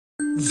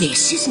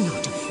This is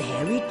not a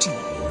fairy tale.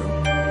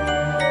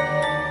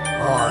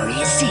 Or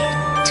is it?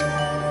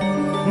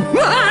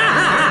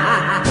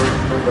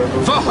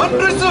 For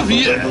hundreds of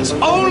years,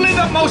 only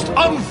the most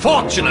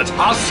unfortunate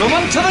are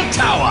summoned to the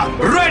tower,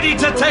 ready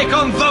to take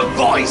on the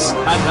voice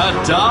and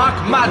her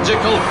dark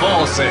magical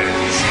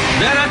forces.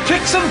 There are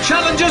tricks and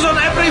challenges on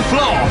every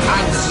floor,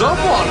 and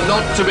someone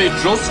not to be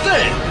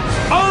trusted.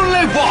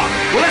 Only one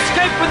will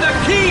escape with the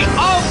key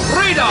of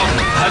freedom,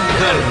 and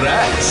the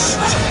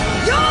rest...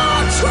 You're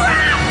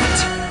trapped!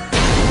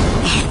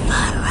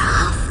 Ever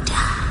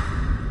after.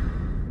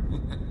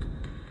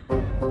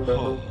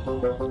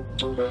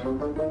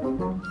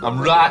 I'm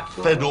right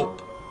fed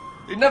up.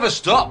 It never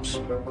stops.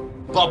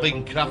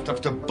 Bobbing craft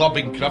after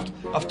bobbing craft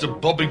after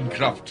bobbing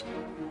craft.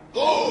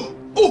 Oh,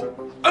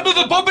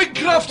 another bobbing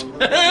craft!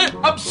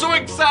 I'm so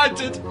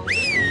excited.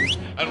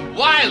 And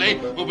Wiley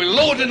will be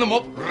loading them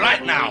up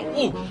right now.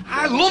 Oh,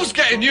 I loves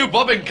getting new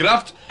bobbing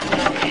craft.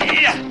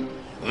 Yeah.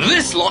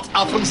 This lot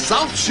are from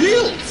South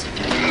Shields.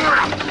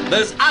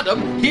 There's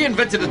Adam, he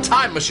invented a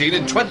time machine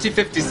in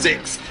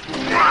 2056.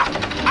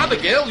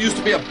 Abigail used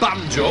to be a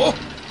banjo.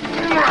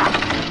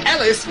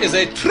 Ellis is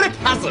a trip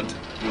hazard.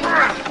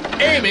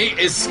 Amy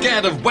is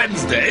scared of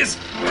Wednesdays.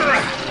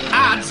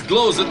 Ads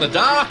glows in the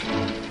dark.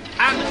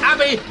 And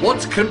Abby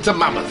wants crimped a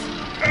mammoth.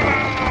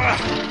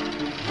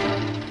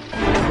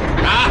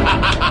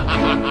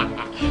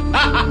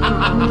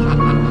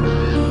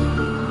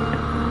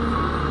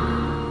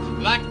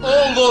 Like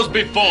all those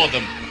before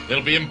them,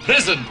 they'll be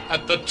imprisoned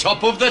at the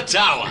top of the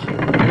tower.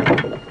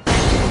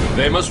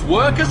 They must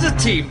work as a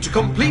team to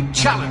complete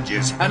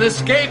challenges and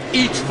escape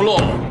each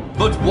floor.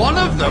 But one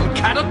of them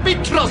cannot be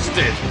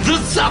trusted, the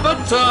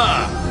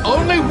Saboteur.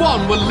 Only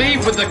one will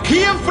leave with the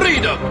key of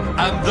freedom,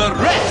 and the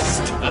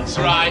rest, that's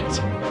right,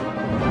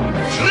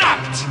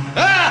 trapped.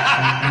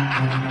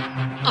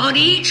 On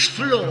each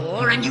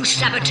floor, a new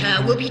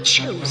saboteur will be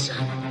chosen.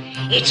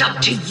 It's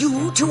up to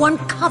you to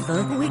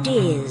uncover who it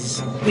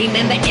is.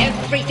 Remember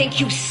everything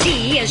you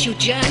see as you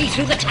journey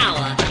through the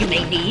tower. You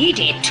may need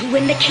it to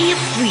win the key of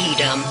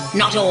freedom.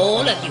 Not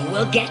all of you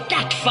will get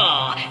that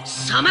far.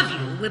 Some of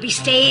you will be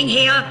staying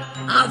here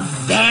a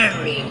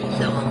very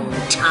long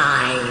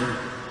time.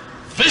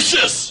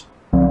 Vicious!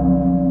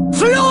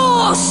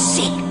 Floor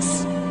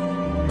 6!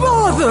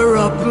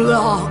 Bother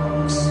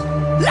blocks!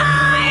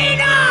 Line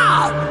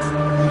up!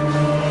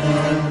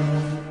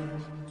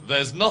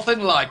 There's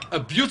nothing like a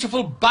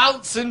beautiful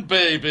bouncing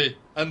baby.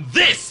 And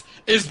this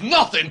is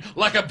nothing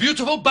like a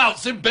beautiful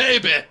bouncing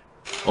baby.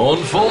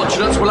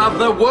 Unfortunates will have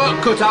their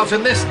work cut out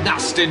in this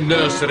nasty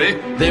nursery.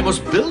 They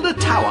must build a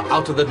tower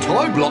out of the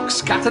toy blocks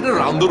scattered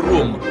around the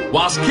room,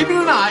 whilst keeping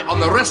an eye on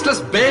the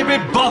restless baby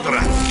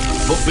botherer.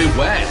 But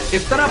beware,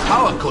 if there are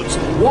power cuts,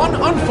 one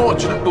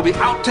unfortunate will be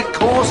out to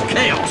cause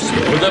chaos.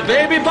 With a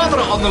baby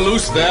botherer on the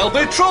loose, there'll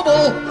be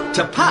trouble.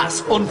 To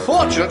pass,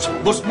 unfortunates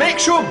must make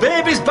sure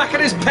baby's back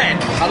in his pen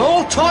and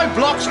all toy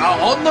blocks are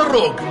on the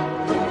rug.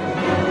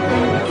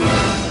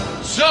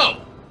 So,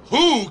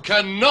 who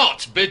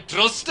cannot be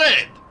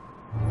trusted?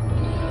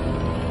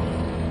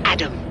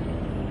 Adam,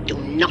 do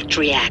not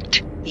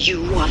react.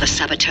 You are the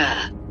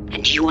saboteur,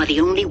 and you are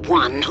the only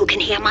one who can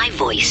hear my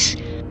voice.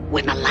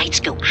 When the lights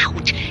go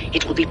out,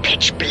 it will be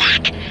pitch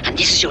black, and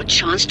this is your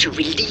chance to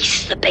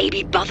release the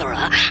baby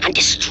botherer and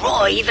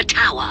destroy the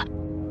tower.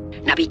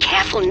 Now be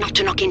careful not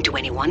to knock into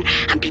anyone,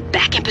 and be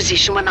back in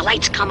position when the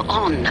lights come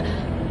on.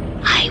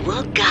 I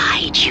will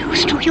guide you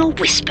through your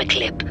whisper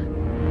clip.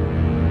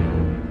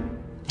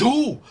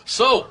 Ooh,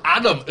 so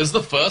Adam is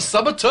the first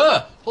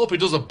saboteur. Hope he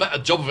does a better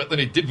job of it than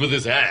he did with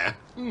his hair.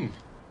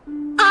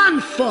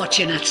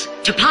 Unfortunate.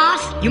 To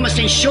pass, you must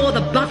ensure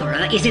the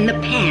botherer is in the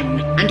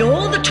pen, and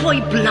all the toy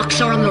blocks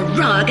are on the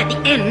rug at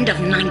the end of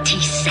 90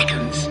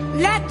 seconds.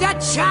 Let the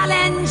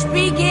challenge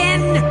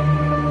begin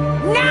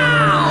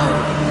now!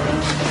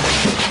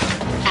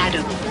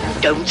 Adam,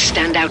 don't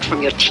stand out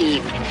from your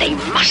team. They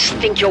must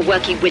think you're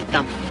working with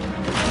them.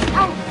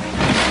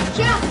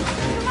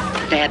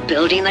 They're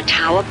building the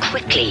tower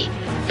quickly,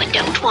 but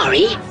don't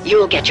worry,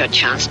 you'll get your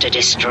chance to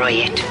destroy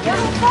it.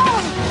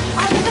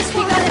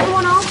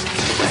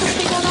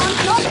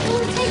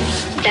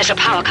 There's a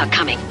power cut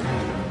coming.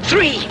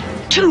 3,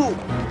 2,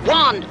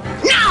 1,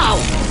 now!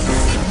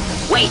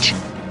 Wait.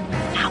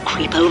 Now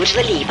creep over to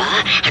the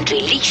lever and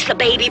release the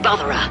baby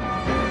botherer.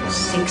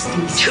 60.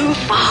 Too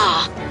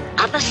far.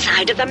 Other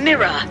side of the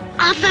mirror.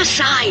 Other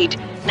side.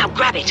 Now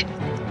grab it.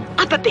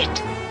 Up a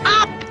bit.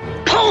 Up.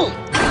 Pull.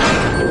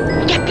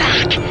 Get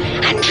back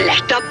and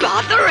let the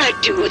botherer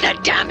do the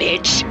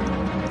damage.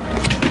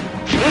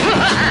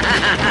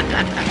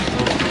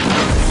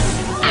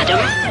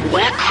 Adam,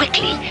 work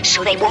quickly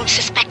so they won't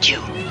suspect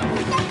you.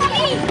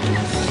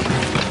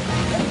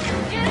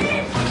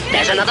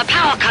 There's another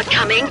power cut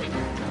coming.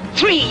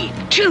 3,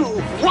 2,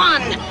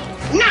 1,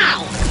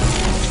 now!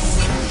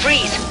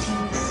 Freeze.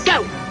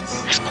 Go.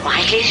 As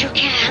quietly as you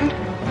can.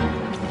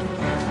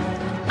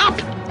 Up.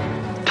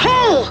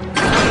 Pull.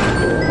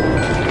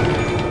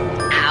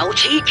 Out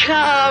he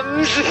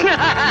comes.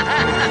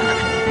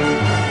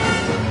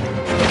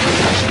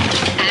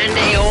 And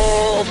they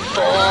all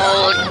fall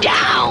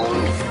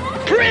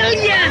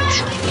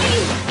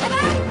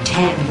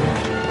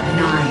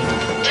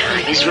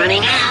is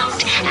running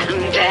out, and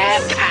they're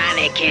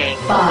panicking.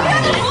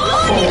 5,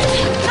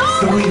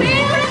 4, 3,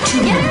 2,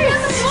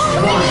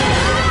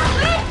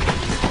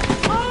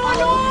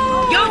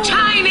 1. Your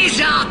time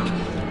is up!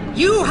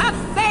 You have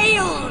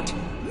failed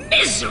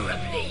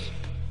miserably.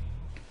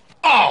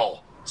 Oh!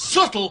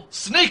 Subtle,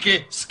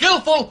 sneaky,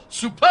 skillful,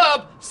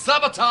 superb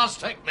sabotage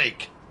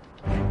technique.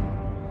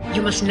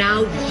 You must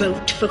now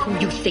vote for who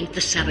you think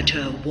the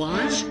saboteur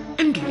was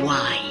and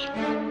why.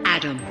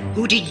 Adam,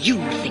 who did you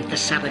think the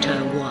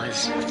saboteur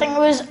was? I think it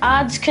was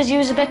Ads because he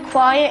was a bit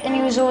quiet and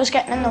he was always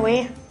getting in the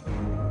way.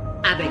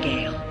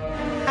 Abigail.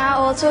 I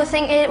also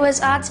think it was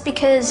Ads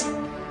because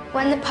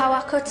when the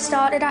power cut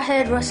started, I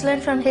heard rustling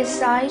from his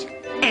side.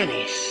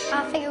 Ellis.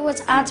 I think it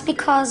was Ads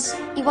because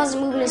he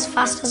wasn't moving as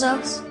fast as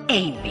us.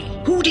 Amy,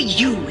 who did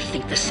you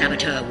think the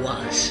saboteur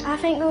was? I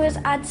think it was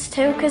Ads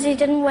too because he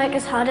didn't work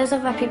as hard as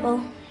other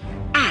people.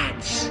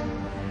 Ads.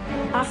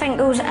 I think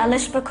it was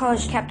Ellis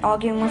because he kept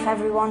arguing with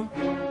everyone.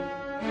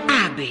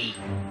 Abby.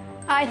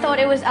 I thought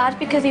it was Ads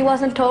because he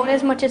wasn't talking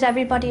as much as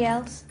everybody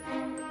else.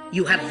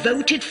 You have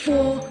voted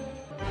for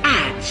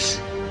Ads.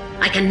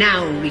 I can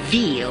now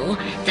reveal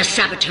the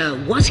saboteur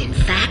was in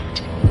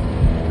fact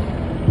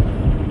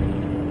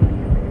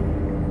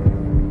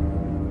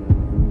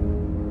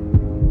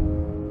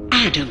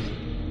Adam.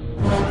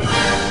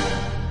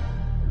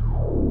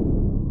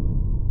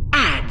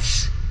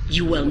 Ads,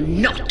 you will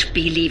not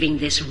be leaving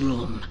this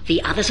room.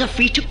 The others are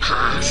free to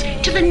pass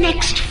to the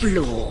next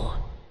floor.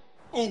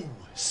 Ooh,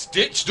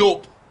 stitched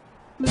up.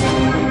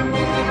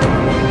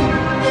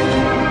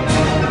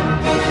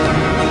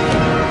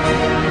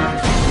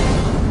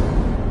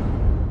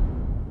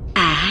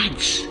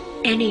 Ads,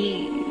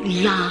 any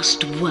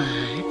last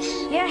words?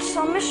 Yes,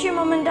 I'll miss you,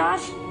 Mum and Dad.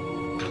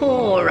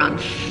 Poor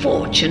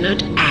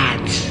unfortunate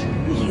Ads.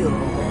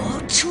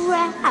 You're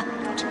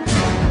trapped.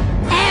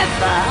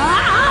 Ever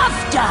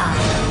after.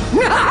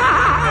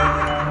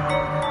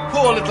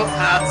 Poor little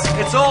Ads.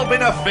 It's all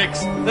been a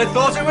fix. They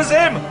thought it was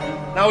him.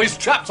 Now he's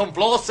trapped on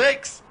floor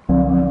 6.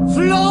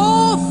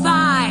 Floor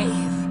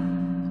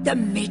 5. The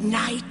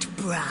Midnight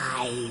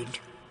Bride.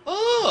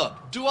 Ah,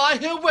 do I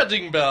hear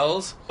wedding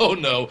bells? Oh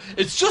no,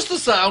 it's just the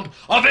sound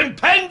of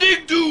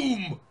impending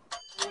doom.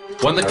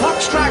 When the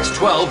clock strikes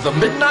 12, the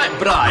Midnight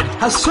Bride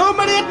has so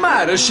many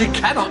admirers she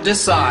cannot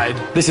decide.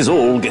 This is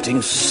all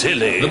getting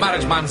silly. The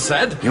marriage man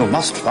said, You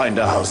must find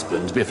a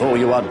husband before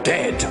you are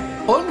dead.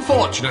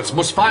 unfortunates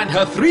must find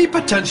her 3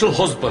 potential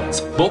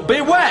husbands. But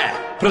beware,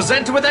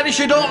 present her with any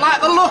she don't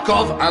like the look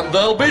of, and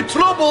there'll be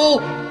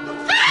trouble.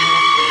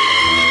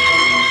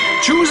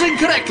 Choosing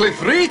correctly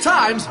 3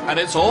 times, and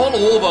it's all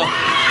over.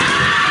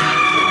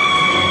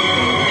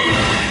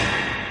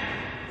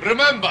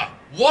 Remember,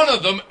 one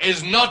of them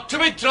is not to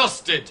be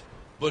trusted.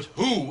 But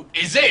who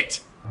is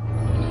it?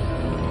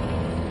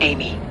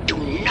 Amy, do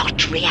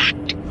not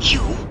react.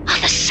 You are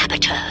the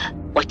saboteur.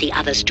 What the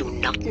others do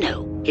not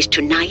know is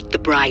tonight the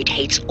bride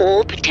hates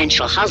all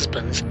potential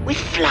husbands with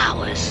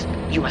flowers.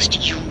 You must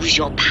use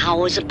your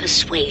powers of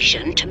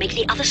persuasion to make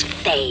the others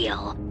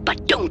fail.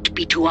 But don't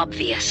be too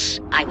obvious.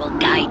 I will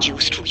guide you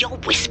through your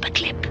whisper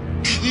clip.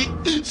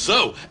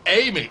 So,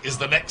 Amy is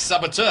the next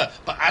saboteur,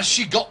 but has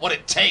she got what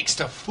it takes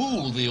to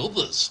fool the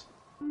others?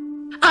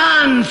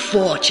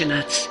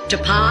 Unfortunates. To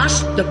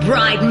pass, the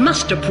bride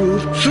must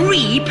approve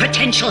 3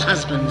 potential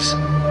husbands.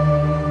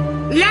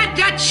 Let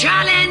the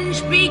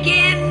challenge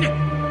begin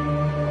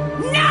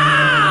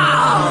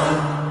now!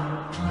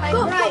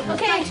 Right,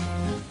 okay.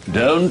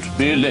 Don't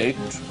be late.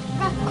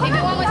 Maybe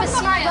one with a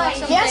smile or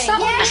something. Yes,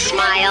 A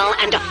smile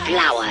and a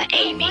flower,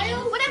 Amy.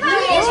 Whatever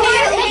it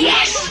is.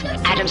 Yes,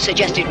 Adam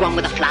suggested one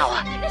with a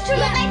flower.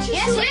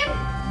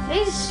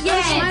 Yes.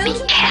 Be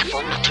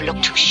careful not to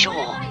look too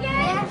sure.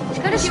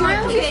 Got a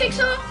smile? Do you think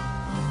so?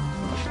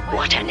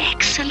 What an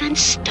excellent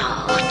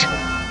start.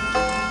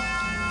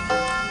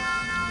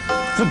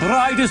 The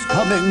bride is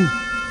coming.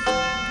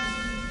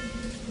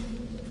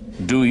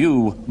 Do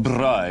you,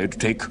 bride,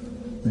 take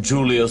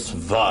Julius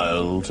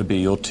Vile to be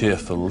your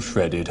tearful,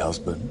 shredded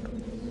husband?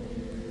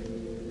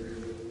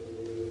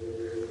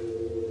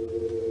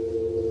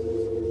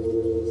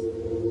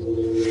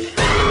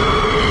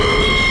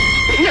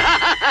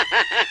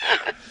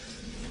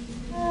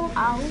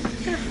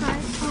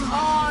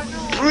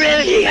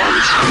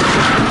 Brilliant!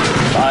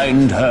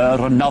 Find her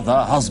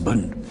another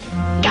husband.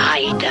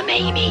 Guide them,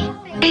 Amy.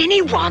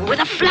 Anyone with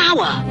a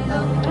flower.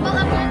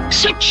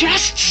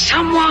 Suggest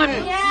someone.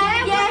 No,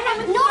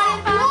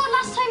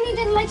 last time you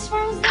didn't like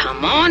smiles.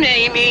 Come on,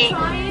 Amy.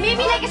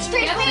 Maybe like a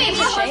straight face.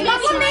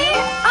 That one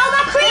there.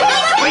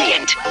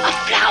 Brilliant. A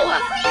flower.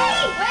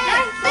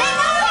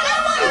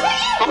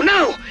 Oh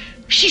no!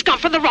 She's gone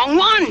for the wrong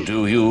one.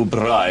 Do you,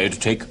 bride,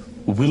 take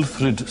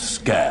Wilfred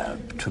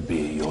Scab to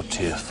be your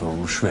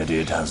tearful,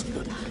 shredded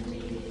husband?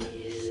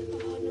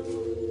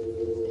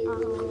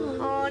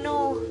 Oh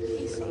no.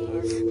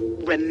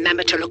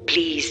 Remember to look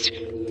pleased.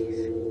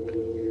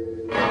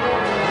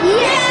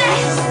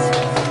 Yes!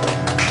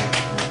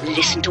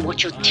 Listen to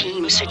what your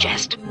team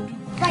suggest.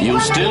 You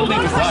still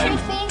need to find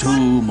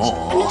 2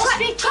 more.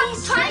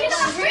 Try to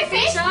straight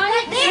face.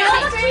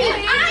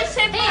 was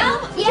him,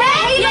 Bill.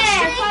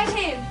 Yeah.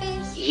 Him.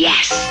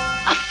 Yes,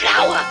 a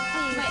flower.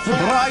 The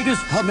bride is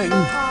coming.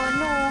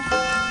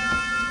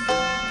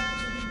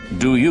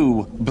 Do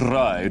you,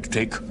 bride,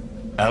 take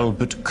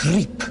Albert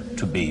Creep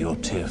to be your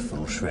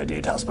tearful,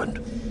 shredded husband?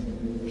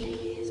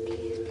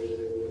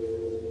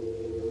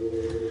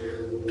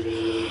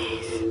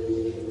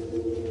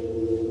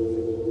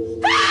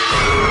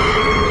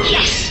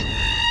 Yes.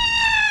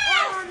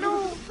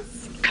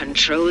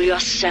 Control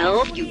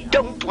yourself. You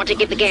don't want to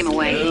give the game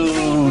away.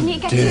 Oh,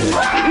 dear.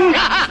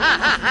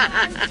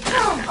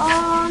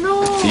 Oh,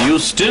 no. You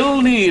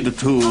still need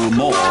 2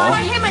 more.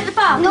 Him at the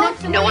back.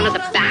 No one at the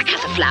back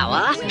has a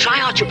flower. Try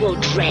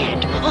Archibald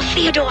Dread or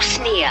Theodore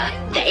Sneer.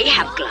 They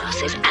have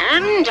glasses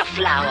and a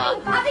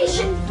flower. Abby,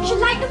 she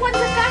liked the ones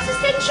with glasses,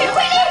 didn't she?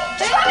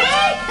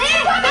 Quickly!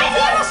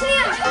 Theodore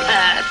Sneer!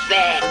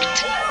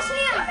 Perfect.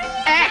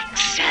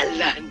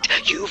 Excellent.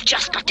 You've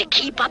just got to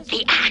keep up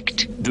the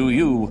act. Do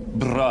you,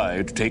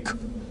 bride, take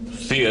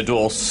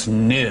Theodore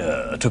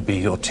Sneer to be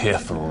your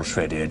tearful,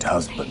 shredded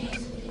husband?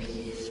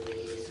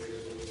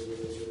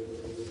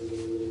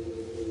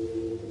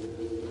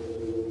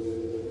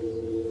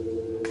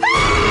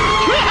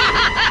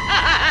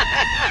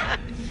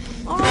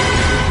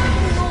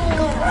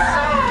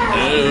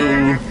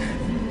 Oh,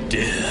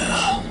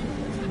 dear.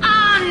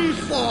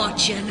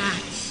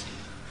 Unfortunate.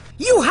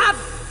 You have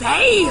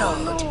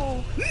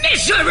failed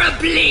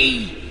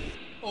miserably.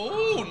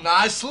 Oh,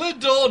 nicely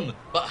done.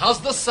 But has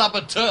the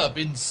saboteur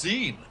been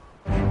seen?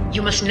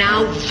 You must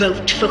now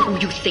vote for who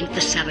you think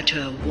the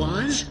saboteur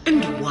was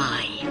and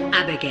why.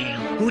 Abigail,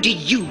 who do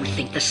you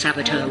think the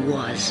saboteur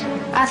was?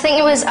 I think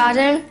it was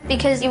Adam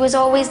because he was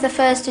always the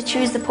first to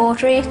choose the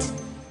portrait.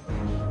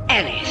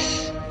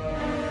 Ellis.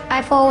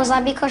 I thought it was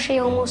Abby because she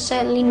almost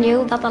certainly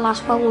knew that the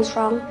last one was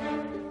wrong.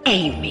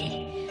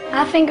 Amy.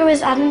 I think it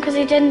was Adam because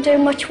he didn't do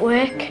much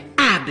work.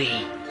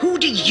 Abby, who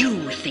do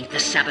you think the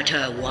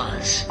saboteur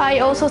was? I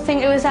also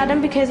think it was Adam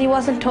because he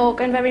wasn't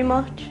talking very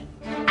much.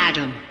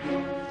 Adam.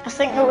 I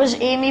think it was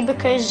Amy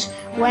because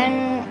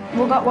when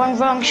we got one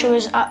wrong, she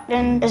was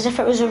acting as if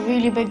it was a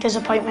really big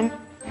disappointment.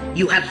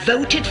 You have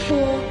voted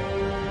for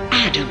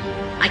Adam.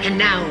 I can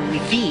now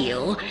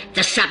reveal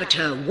the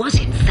saboteur was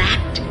in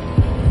fact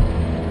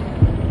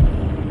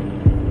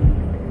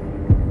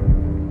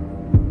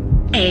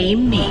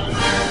Amy.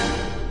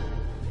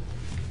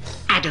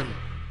 Adam,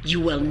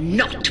 you will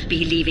not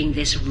be leaving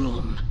this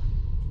room.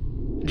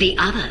 The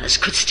others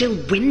could still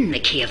win the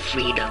key of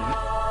freedom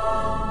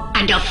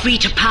and are free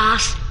to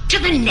pass to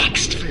the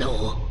next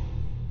floor.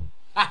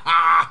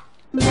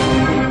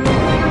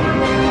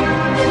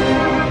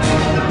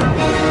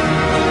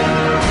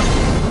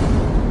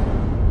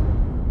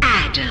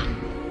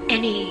 Adam,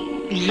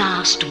 any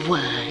last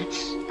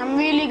words? I'm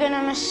really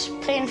gonna miss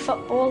playing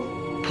football.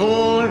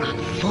 Poor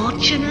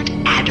unfortunate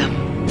Adam.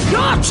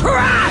 You're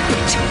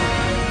trapped!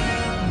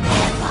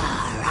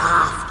 Ever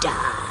after.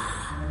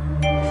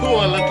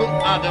 Poor little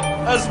Adam.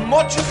 As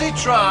much as he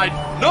tried,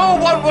 no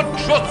one would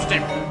trust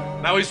him.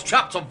 Now he's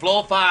trapped on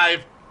floor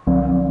 5.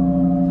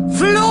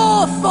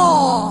 Floor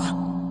 4.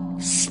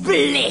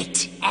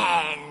 Split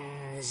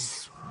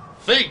ends.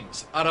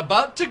 Things are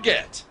about to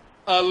get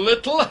a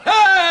little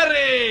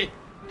hairy.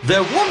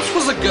 There once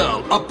was a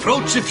girl,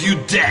 approach if you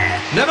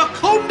dare. Never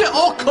combed it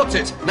or cut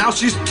it, now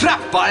she's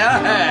trapped by her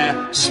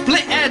hair.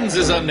 Split Ends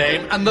is her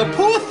name, and the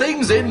poor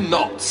thing's in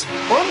knots.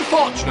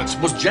 Unfortunate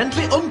must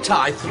gently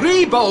untie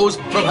 3 bows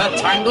from her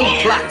tangled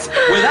plait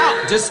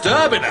without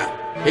disturbing her.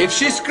 If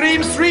she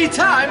screams 3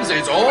 times,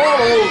 it's all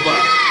over.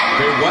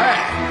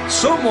 Beware,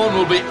 someone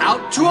will be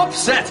out to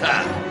upset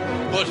her.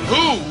 But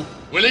who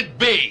will it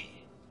be?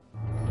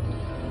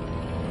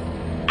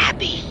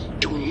 Abby,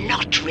 do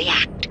not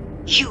react.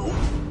 You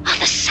are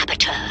the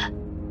saboteur.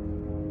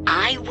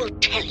 I will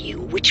tell you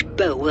which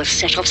bow will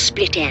set off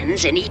split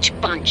ends in each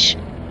bunch.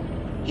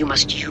 You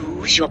must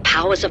use your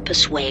powers of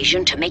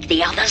persuasion to make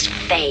the others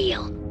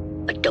fail.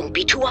 But don't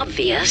be too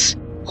obvious,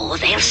 or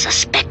they'll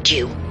suspect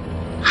you.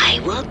 I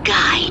will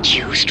guide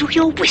you through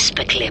your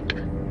whisper clip.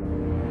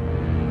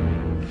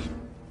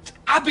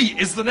 Abby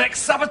is the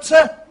next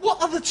saboteur? What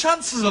are the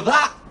chances of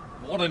that?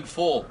 1 in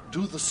 4.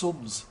 Do the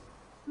sums.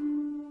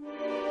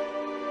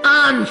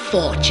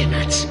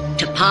 Unfortunate.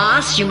 To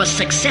pass, you must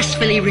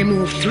successfully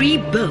remove 3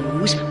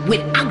 bows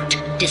without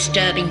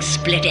disturbing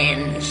split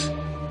ends.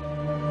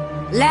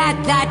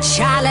 Let the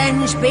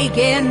challenge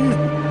begin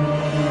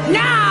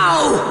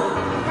now!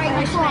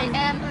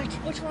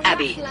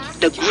 Abby,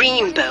 the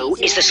green bow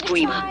is the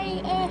screamer.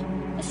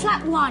 The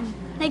flat one.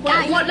 Like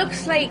what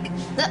looks like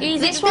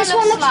This one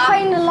looks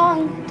kind of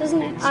long,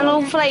 doesn't it? I know,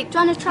 like, do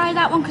you want to try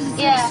that one? Cause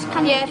it's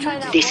try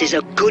that. This is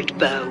a good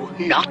bow,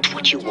 not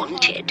what you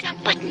wanted,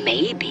 but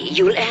maybe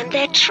you'll earn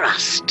their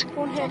trust.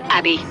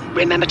 Abby,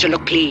 remember to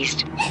look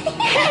pleased.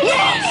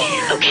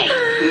 Okay,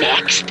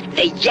 next,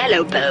 the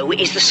yellow bow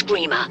is the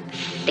screamer.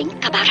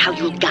 Think about how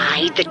you'll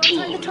guide the the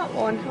team. top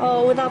one.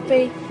 Oh, would that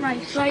be right?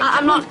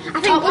 I'm not.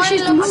 I think we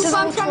should move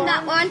on from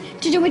that one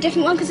to do a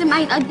different one because it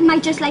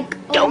might just like.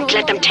 Don't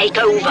let them take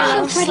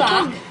over.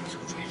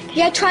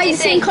 Yeah, try the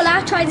same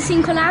colour. Try the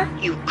same colour.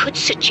 You could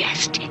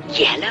suggest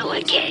yellow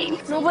again.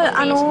 No, but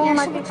I know.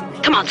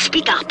 Come on,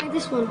 speak up.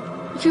 This one.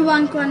 If you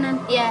want, go on then.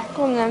 Yeah,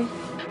 go on then.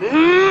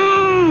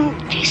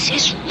 This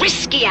is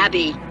risky,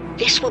 Abby.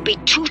 This will be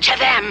 2 to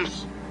them.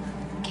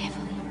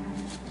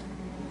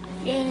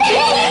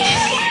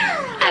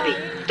 Abby,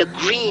 the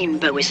green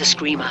bow is the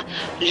screamer.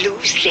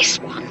 Lose this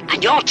one,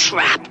 and you're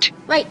trapped.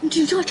 Right,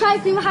 try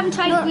green. I haven't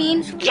tried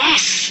green.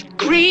 Yes,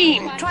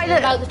 green. Try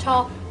about the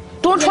top.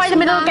 Don't try the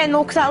middle again,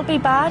 though, because that'll be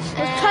bad.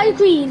 Try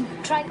green.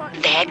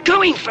 They're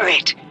going for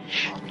it.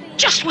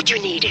 Just what you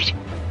needed.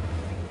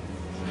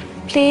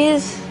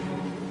 Please.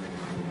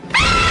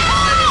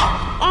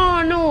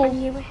 Oh, no. I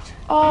knew it.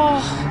 Oh.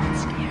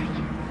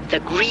 The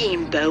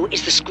green bow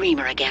is the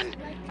screamer again.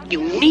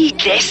 You need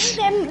this.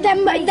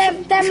 Them might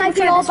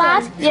be all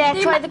bad. Yeah,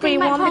 try the green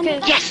one.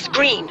 Yes,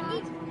 green.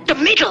 The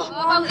middle.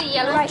 Oh, the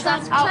yellow. Right, try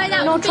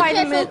that. No, try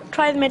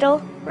the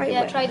middle. Right.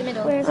 Yeah, try the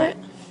middle. Where is it?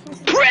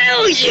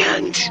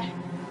 Brilliant.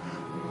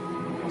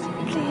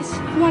 Please.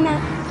 Come on,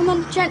 Anne. Come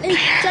on, gently.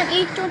 Don't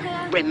hit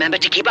her. Remember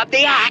to keep up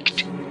the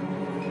act.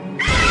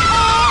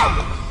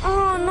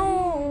 Oh,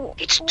 no.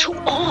 It's 2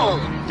 all.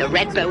 The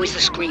red bow is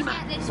the screamer.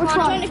 We're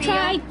trying to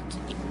try.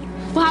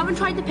 We haven't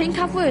tried the pink,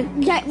 have we?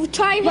 Yeah, we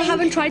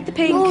haven't tried the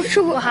pink. No,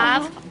 sure we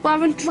have. We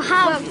have.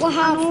 We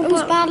have. It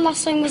was bad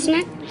last time, wasn't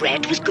it?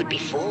 Red was good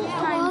before. It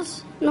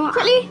was. No.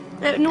 Quickly.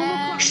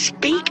 No.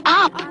 Speak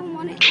up.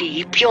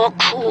 Keep your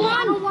cool.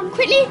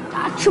 Quickly.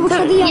 Should we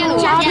try the yellow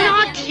one?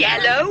 Not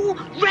yellow.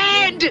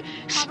 Red.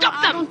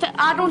 Stop them.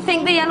 I don't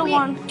think the yellow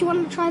one. Do you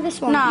want to try this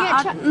one? No,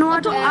 I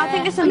don't. I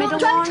think it's the middle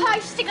one. Try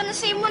stick on the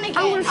same one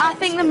again. I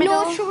think the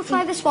middle. No, should we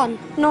try this one?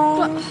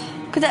 No.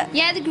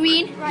 Yeah, the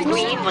green.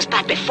 Green was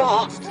bad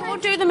before.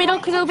 Don't do the middle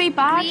because it'll be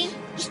bad.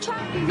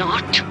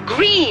 Not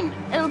green.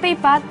 It'll be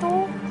bad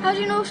though. How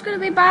do you know it's going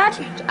to be bad?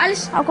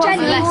 Alice, I've got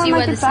unless you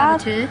were the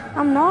saboteur.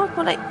 I'm not,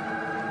 but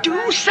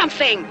do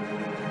something.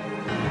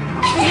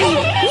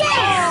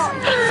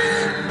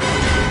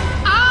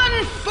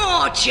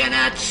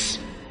 Unfortunates,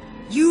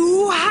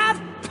 you have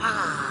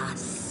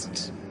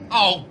passed.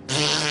 Oh,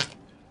 pfft.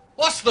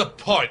 What's the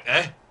point,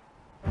 eh?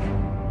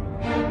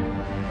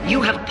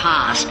 You have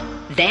passed.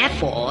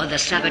 Therefore, the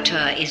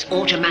saboteur is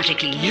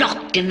automatically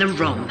locked in the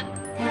room.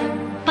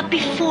 But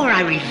before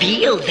I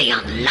reveal the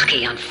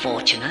unlucky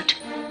unfortunate,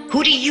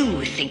 who do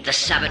you think the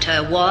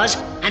saboteur was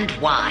and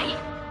why?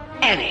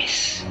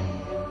 Alice.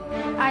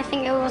 I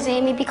think it was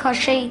Amy because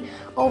she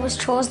always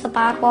chose the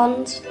bad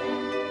ones.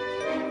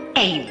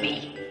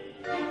 Amy.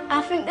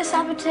 I think the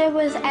saboteur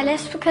was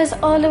Ellis because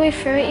all the way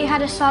through it he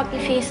had a sulky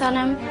face on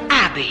him.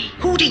 Abby.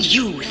 Who do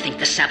you think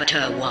the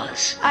saboteur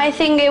was? I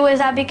think it was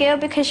Abigail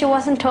because she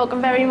wasn't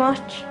talking very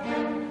much.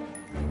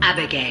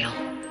 Abigail.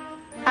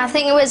 I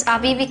think it was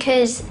Abby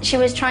because she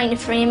was trying to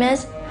frame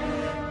us.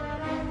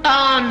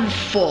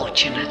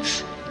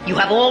 Unfortunates. You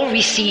have all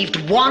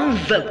received 1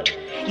 vote.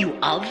 You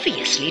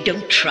obviously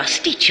don't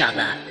trust each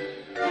other.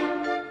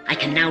 I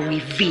can now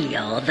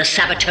reveal the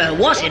saboteur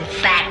was in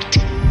fact...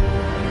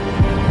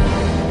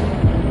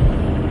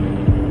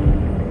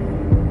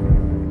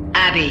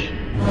 Abby.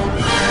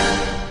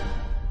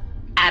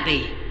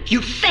 Abby,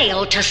 you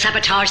failed to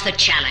sabotage the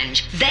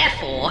challenge.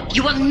 Therefore,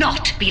 you will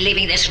not be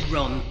leaving this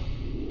room.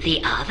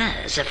 The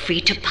others are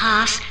free to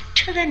pass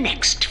to the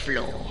next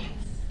floor.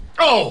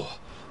 Oh,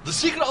 the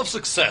secret of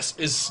success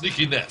is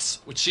sneakiness,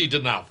 which she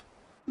didn't have.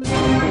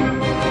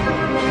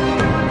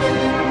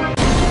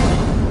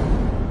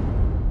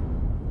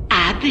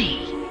 Abby,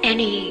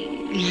 any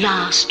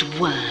last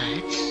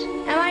words?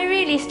 Am I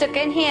really stuck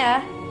in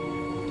here?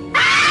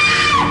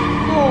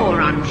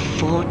 Poor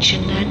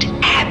unfortunate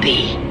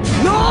Abby.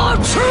 You're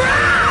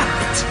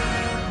trapped!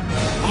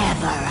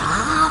 Ever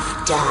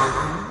after.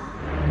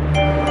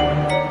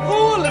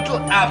 Poor little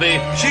Abby.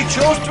 She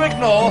chose to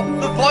ignore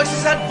the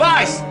voice's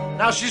advice.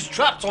 Now she's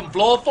trapped on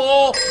floor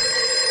 4.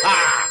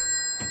 Ah!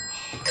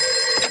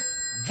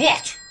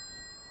 What?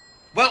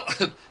 Well,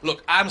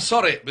 look, I'm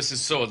sorry, Mrs.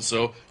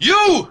 So-and-so.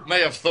 You may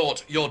have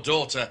thought your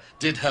daughter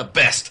did her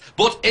best,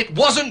 but it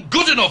wasn't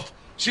good enough.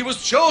 She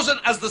was chosen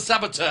as the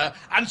saboteur,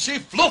 and she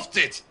fluffed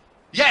it.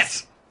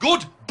 Yes,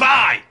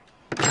 goodbye.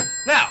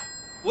 Now,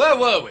 where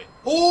were we?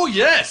 Oh,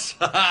 yes.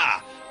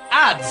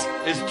 Ads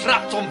is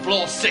trapped on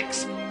floor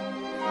 6.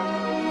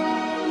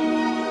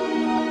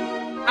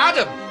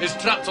 Adam is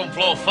trapped on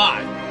floor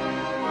 5.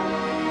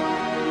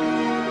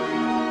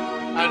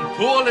 And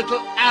poor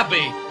little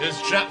Abby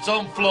is trapped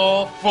on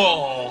floor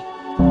 4.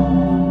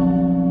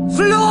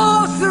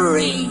 Floor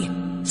 3,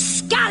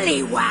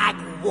 Scallywag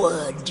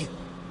Wood.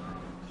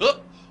 Huh?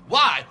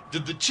 Why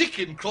did the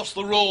chicken cross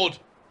the road?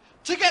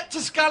 To get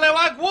to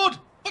Scallywag Wood.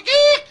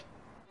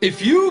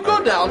 If you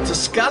go down to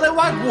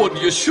Scallywag Wood,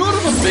 you're sure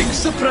of a big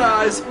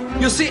surprise.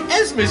 You'll see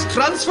Esme's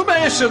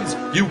transformations.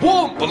 You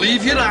won't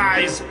believe your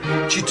eyes.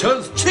 She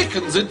turns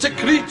chickens into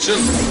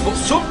creatures, but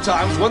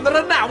sometimes when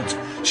they're out,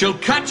 she'll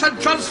catch and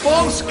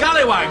transform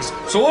scallywags.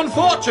 So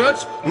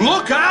unfortunate,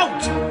 look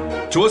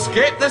out! To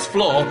escape this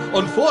floor,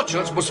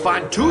 unfortunates must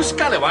find 2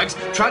 scallywags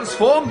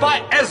transformed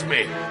by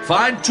Esme.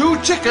 Find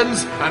 2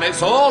 chickens and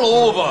it's all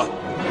over.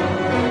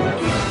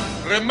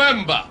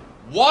 Remember,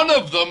 one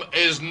of them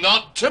is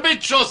not to be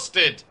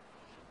trusted.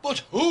 But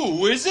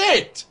who is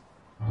it?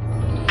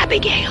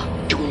 Abigail,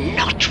 do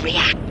not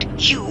react.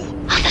 You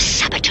are the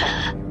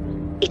saboteur.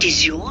 It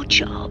is your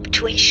job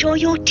to ensure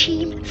your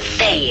team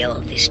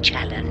fail this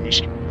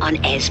challenge. On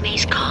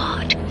Esme's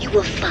card, you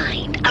will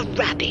find a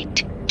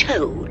rabbit,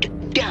 toad,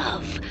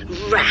 dove,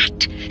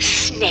 rat,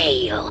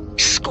 snail,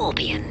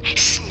 scorpion,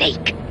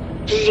 snake,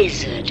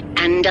 lizard,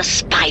 and a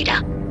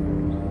spider.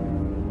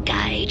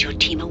 Guide your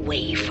team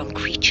away from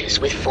creatures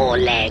with 4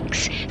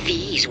 legs.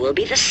 These will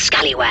be the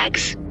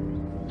scallywags.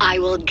 I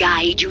will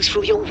guide you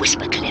through your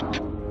whisper clip.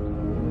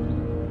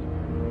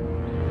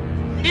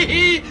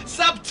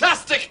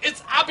 Sabtastic!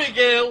 It's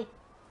Abigail!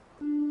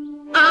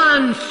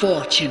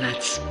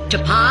 Unfortunates. To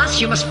pass,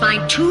 you must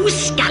find 2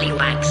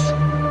 scallywags.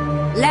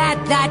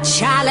 Let that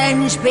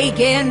challenge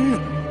begin.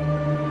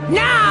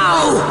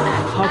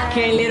 Now!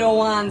 Okay, little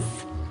ones.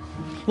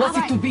 What's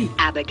it to be?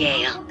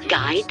 Abigail,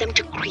 guide them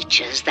to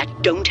creatures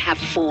that don't have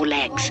 4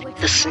 legs.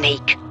 The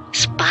snake,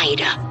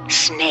 spider,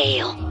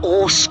 snail,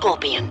 or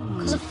scorpion.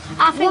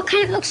 What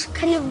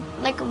kind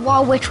of like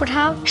what a witch would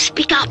have?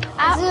 Speak up.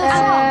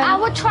 I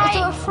would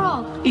try a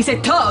frog. It's a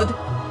toad.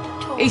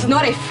 It's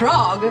not a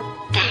frog.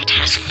 That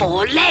has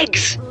 4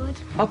 legs.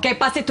 Okay,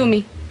 pass it to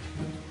me.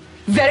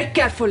 Very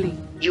carefully.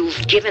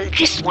 You've given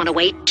this one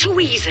away too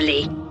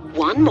easily.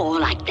 One more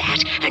like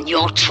that, and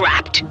you're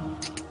trapped.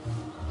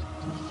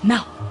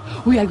 Now,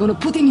 we are gonna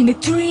put him in a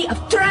tree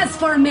of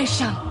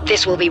transformation.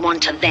 This will be one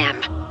to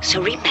them,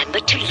 so remember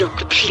to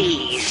look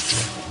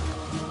pleased.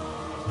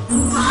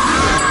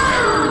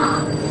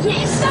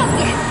 Yes!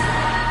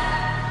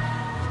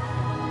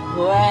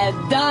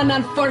 Well done,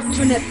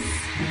 unfortunates.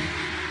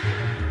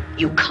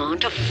 You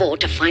can't afford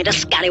to find a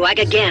scallywag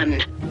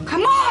again.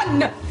 Come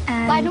on!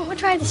 Why don't we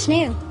try the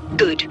snail?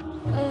 Good.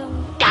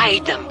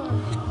 Guide them.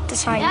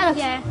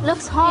 Decide.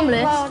 Looks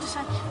harmless.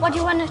 What do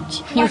you want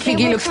to... You think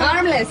he looks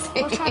harmless?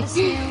 We'll try the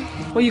snail.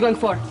 What are you going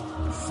for?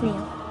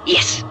 Snail.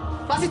 Yes.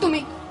 Pass it to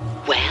me.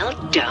 Well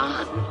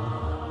done.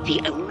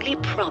 The only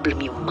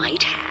problem you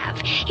might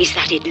have is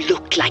that it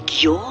looked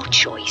like your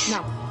choice.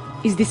 Now,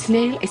 is the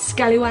snail a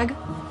scallywag?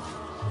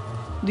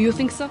 Do you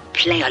think so?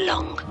 Play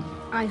along.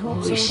 I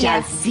hope so. We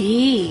shall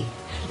see.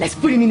 Let's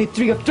put him in a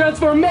tree of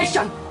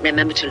transformation.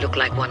 Remember to look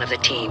like one of the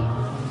team.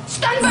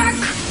 Stand back!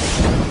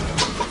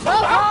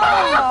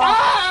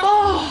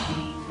 Oh,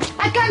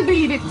 I can't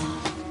believe it.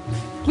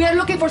 We are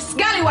looking for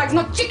scallywags,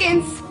 not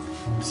chickens.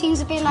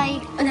 Seems a bit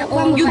like...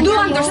 You do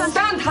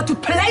understand how to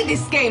play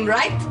this game,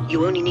 right?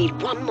 You only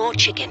need 1 more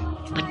chicken.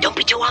 But don't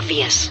be too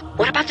obvious.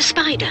 What about the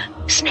spider,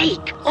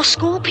 snake, or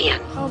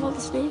scorpion? How about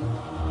the snake?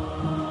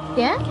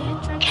 Yeah?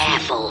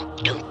 Careful.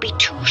 Don't be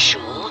too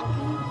sure.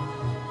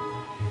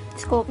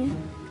 Scorpion.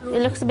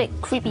 It looks a bit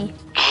creepy.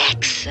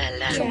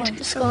 Excellent.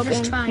 The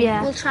scorpion.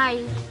 Yeah. We'll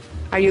try.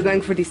 Are you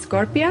going for the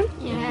scorpion?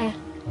 Yeah.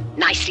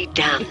 Nicely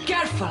done. Be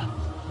careful.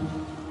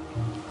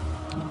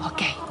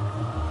 Okay.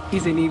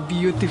 Isn't he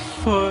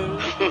beautiful?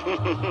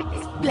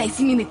 Place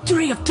him in a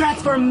tree of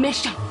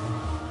transformation.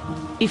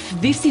 If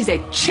this is a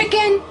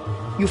chicken,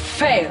 you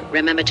fail.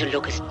 Remember to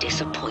look as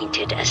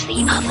disappointed as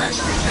the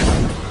others.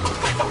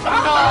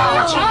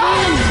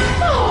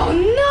 Oh,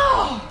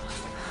 no!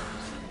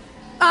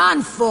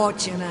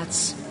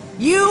 Unfortunates.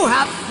 You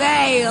have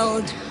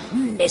failed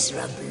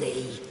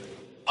miserably.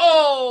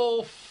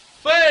 Oh,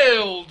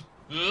 failed!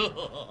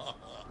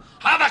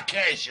 Have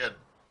occasion!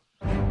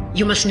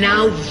 You must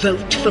now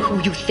vote for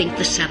who you think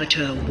the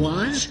saboteur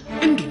was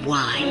and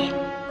why.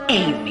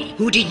 Amy,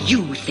 who do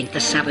you think the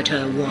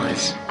saboteur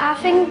was? I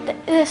think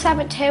the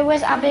saboteur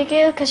was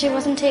Abigail because she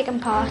wasn't taking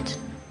part.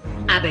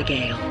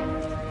 Abigail.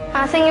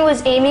 I think it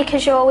was Amy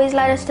because she always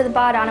led us to the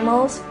bad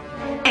animals.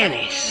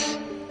 Ellis.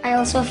 I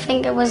also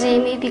think it was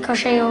Amy because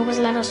she always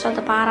led us to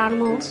the bad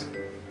animals.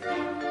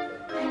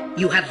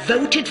 You have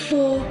voted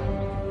for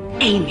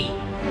Amy.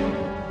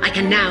 I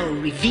can now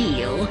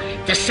reveal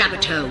the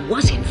saboteur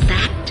was in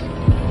fact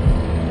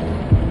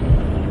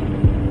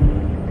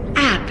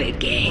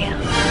Abigail.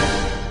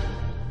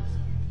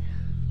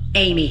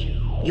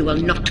 Amy, you will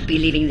not be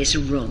leaving this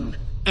room.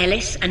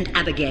 Ellis and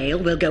Abigail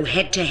will go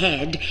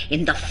head-to-head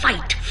in the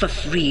fight for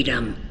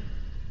freedom.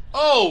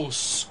 Oh,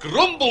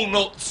 scrumble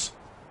nuts!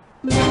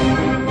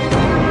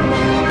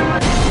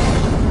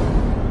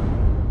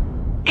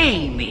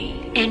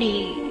 Amy,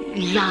 any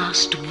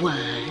last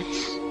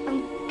words?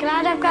 I'm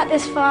glad I've got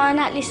this far and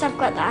at least I've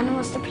got the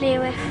animals to play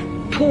with.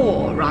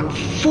 Poor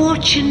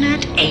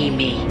unfortunate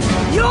Amy.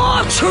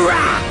 You're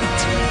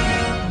trapped!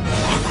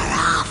 Ever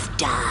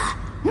after.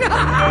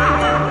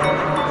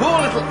 Poor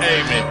little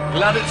Amy.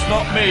 Glad it's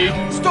not me.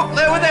 Stuck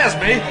there with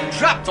Esme,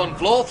 trapped on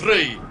floor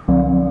 3.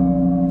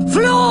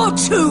 Floor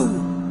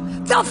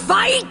 2! The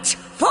fight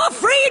for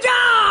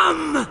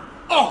freedom!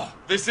 Oh,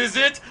 this is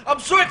it. I'm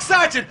so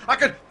excited. I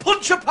can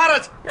punch a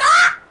parrot.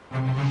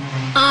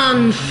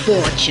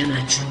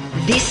 Unfortunate.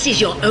 This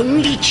is your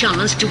only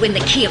chance to win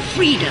the key of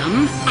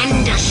freedom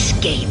and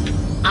escape.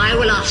 I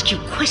will ask you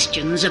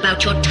questions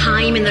about your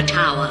time in the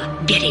tower.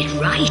 Get it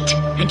right,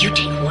 and you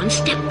take one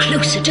step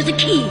closer to the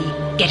key.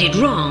 Get it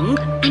wrong,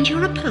 and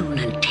your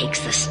opponent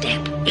takes the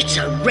step. It's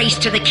a race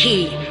to the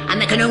key,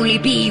 and there can only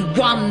be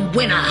one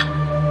winner.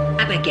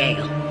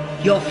 Abigail,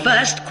 your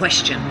first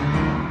question.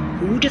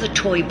 Who do the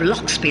toy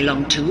blocks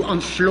belong to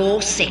on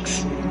floor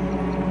 6?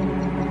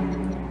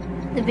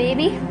 The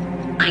baby?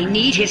 I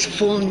need his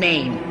full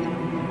name.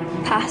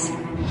 Pass.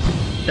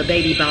 The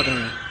baby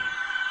borderer.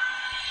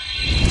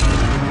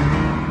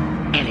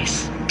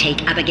 Ellis,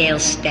 take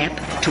Abigail's step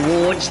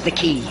towards the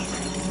key.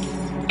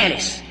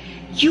 Ellis,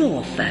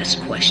 your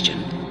first question.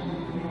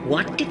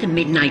 What did the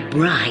Midnight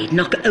Bride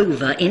knock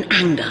over in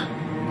anger?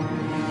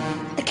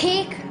 The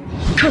cake?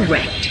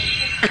 Correct.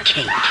 A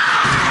cake.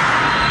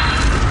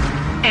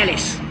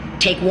 Ellis,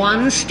 take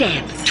one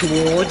step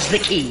towards the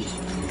key.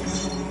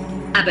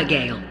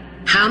 Abigail,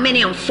 how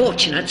many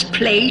unfortunates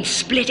played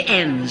split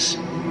ends?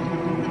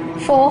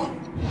 4.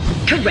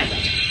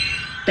 Correct.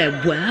 There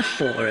were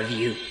 4 of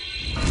you.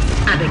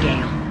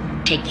 Abigail,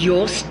 take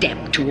your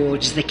step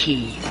towards the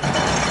key.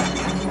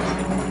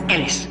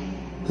 Ellis,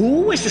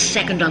 who was the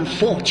second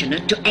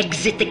unfortunate to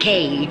exit the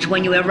cage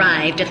when you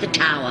arrived at the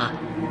tower?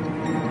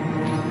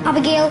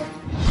 Abigail.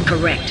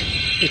 Correct.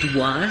 It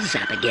was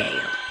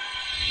Abigail.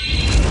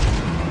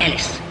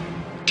 Ellis,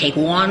 take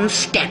one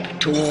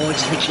step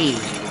towards the key.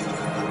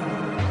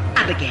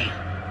 Abigail,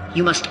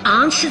 you must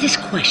answer this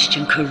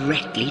question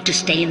correctly to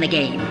stay in the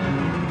game.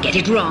 Get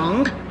it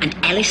wrong, and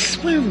Ellis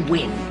will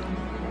win.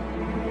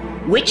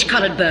 Which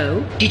colored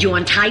bow did you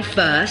untie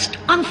first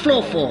on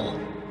floor 4?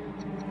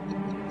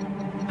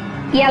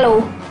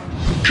 Yellow.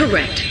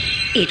 Correct.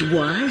 It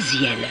was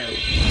yellow.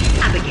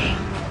 Abigail,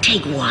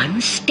 take one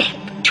step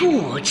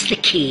towards the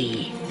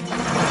key.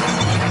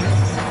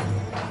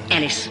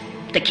 Ellis,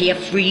 the key of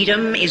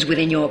freedom is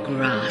within your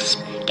grasp.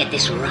 Get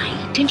this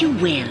right and you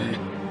win.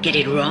 Get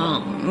it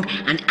wrong,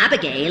 and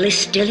Abigail is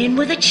still in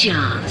with a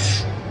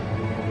chance.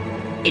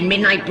 In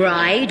Midnight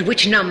Bride,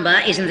 which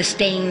number is in the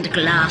stained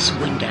glass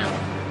window?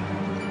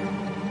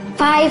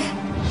 5.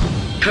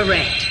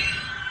 Correct.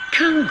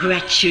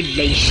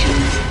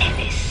 Congratulations,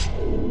 Ellis.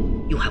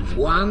 You have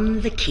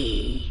won the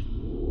key.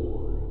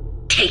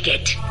 Take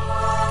it.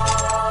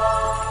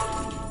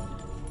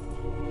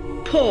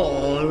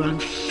 Poor,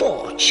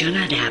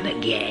 unfortunate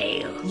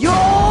Abigail.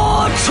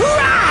 You're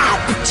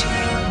trapped!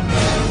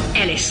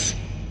 Ellis,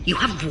 you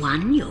have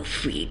won your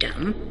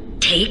freedom.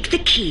 Take the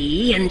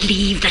key and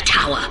leave the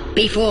tower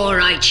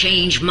before I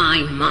change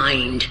my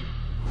mind.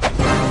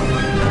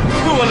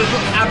 Poor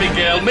little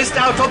Abigail missed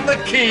out on the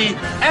key.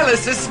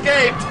 Ellis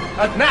escaped,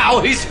 and now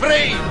he's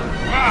free.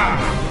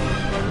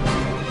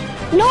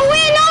 No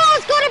way, no,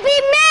 it's gonna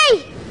be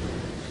me!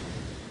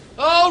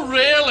 Oh,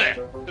 really?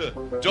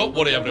 Don't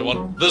worry,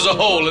 everyone. There's a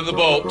hole in the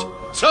boat.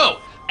 So,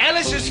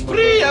 Ellis is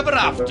free ever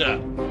after.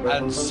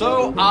 And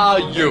so are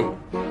you.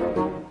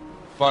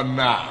 For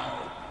now.